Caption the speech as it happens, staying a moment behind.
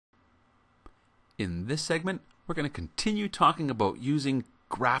In this segment, we're going to continue talking about using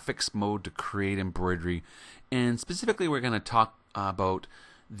graphics mode to create embroidery, and specifically we're going to talk about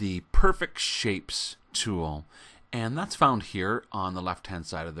the Perfect Shapes tool, and that's found here on the left hand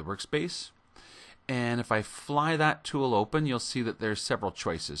side of the workspace. And if I fly that tool open, you'll see that there's several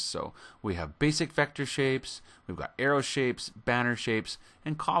choices. So we have basic vector shapes, we've got arrow shapes, banner shapes,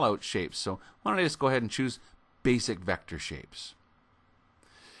 and callout shapes. So why don't I just go ahead and choose basic vector shapes.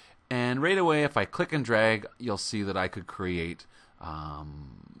 And right away, if I click and drag, you'll see that I could create,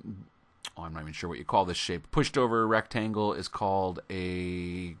 I'm not even sure what you call this shape. Pushed over rectangle is called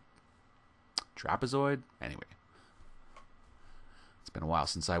a trapezoid. Anyway, it's been a while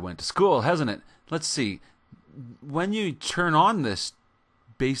since I went to school, hasn't it? Let's see. When you turn on this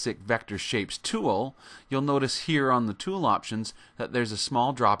basic vector shapes tool, you'll notice here on the tool options that there's a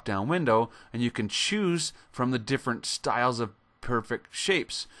small drop down window, and you can choose from the different styles of perfect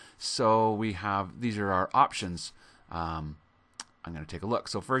shapes. So we have, these are our options. I'm going to take a look.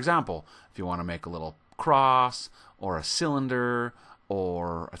 So for example, if you want to make a little cross or a cylinder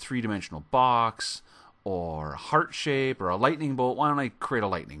or a three-dimensional box or a heart shape or a lightning bolt, why don't I create a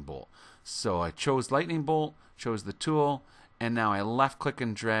lightning bolt? So I chose lightning bolt, chose the tool, and now I left click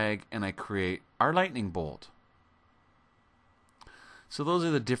and drag and I create our lightning bolt. So those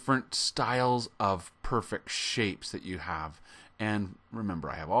are the different styles of perfect shapes that you have. And remember,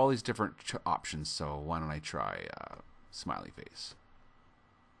 I have all these different options, so why don't I try smiley face.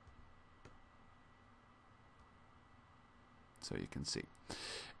 So you can see.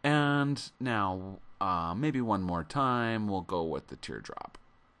 And now, maybe one more time, we'll go with the teardrop.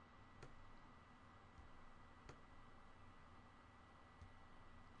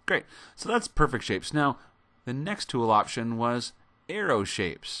 Great. So that's perfect shapes. Now, the next tool option was arrow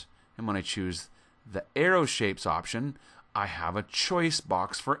shapes. And when I choose the arrow shapes option, I have a choice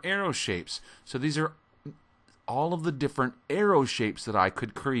box for arrow shapes. So these are all of the different arrow shapes that I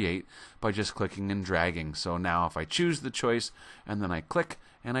could create by just clicking and dragging. So now if I choose the choice and then I click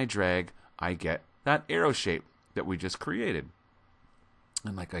and I drag, I get that arrow shape that we just created.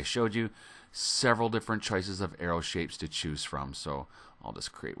 And like I showed you, several different choices of arrow shapes to choose from. So I'll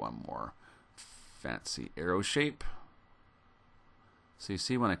just create one more fancy arrow shape. So you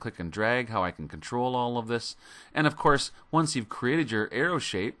see when I click and drag how I can control all of this. And of course, once you've created your arrow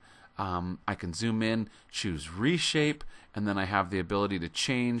shape, I can zoom in, choose reshape, and then I have the ability to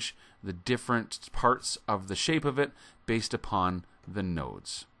change the different parts of the shape of it based upon the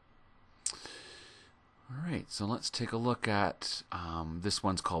nodes. Alright, so let's take a look at this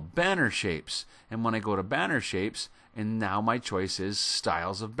one's called banner shapes. And when I go to banner shapes, and now my choice is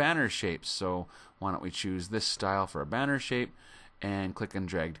styles of banner shapes. So why don't we choose this style for a banner shape and click and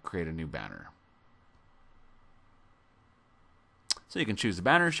drag to create a new banner. So you can choose the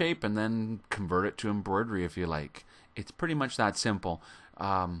banner shape and then convert it to embroidery if you like. It's pretty much that simple.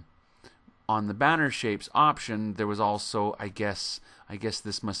 On the banner shapes option, there was also, I guess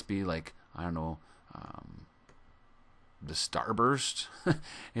this must be like, I don't know, the starburst.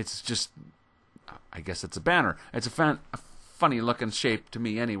 It's just, I guess it's a banner. It's a funny looking shape to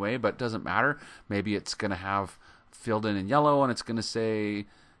me anyway, but it doesn't matter. Maybe it's going to have filled in yellow and it's going to say,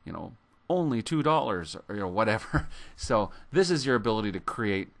 you know, only $2 or whatever. So this is your ability to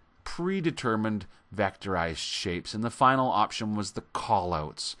create predetermined vectorized shapes. And the final option was the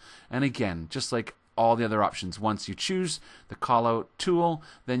callouts. And again, just like all the other options, once you choose the callout tool,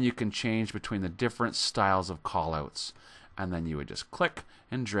 then you can change between the different styles of callouts. And then you would just click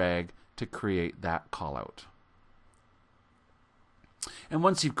and drag to create that callout. And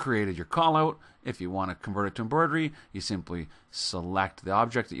once you've created your callout, if you want to convert it to embroidery, you simply select the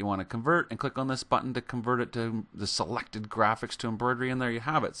object that you want to convert and click on this button to convert it to the selected graphics to embroidery, and there you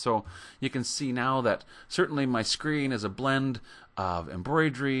have it. So you can see now that certainly my screen is a blend of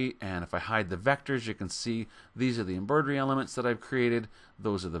embroidery, and if I hide the vectors, you can see these are the embroidery elements that I've created.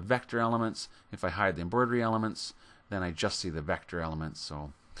 Those are the vector elements. If I hide the embroidery elements, then I just see the vector elements.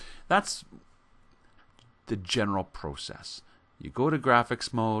 So that's the general process. You go to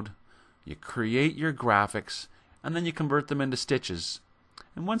graphics mode, you create your graphics, and then you convert them into stitches.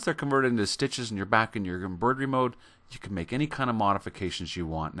 And once they're converted into stitches and you're back in your embroidery mode, you can make any kind of modifications you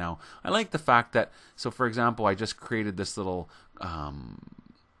want. Now, I like the fact that, so for example, I just created this little,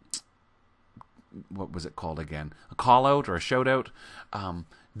 what was it called again? A call out or a shout out.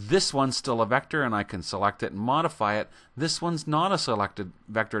 This one's still a vector and I can select it and modify it. This one's not a selected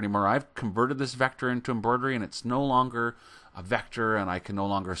vector anymore. I've converted this vector into embroidery and it's no longer a vector and I can no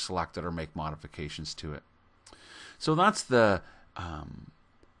longer select it or make modifications to it. So that's the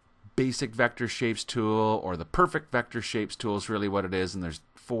basic vector shapes tool, or the perfect vector shapes tool is really what it is, and there's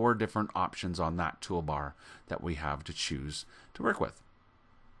 4 different options on that toolbar that we have to choose to work with.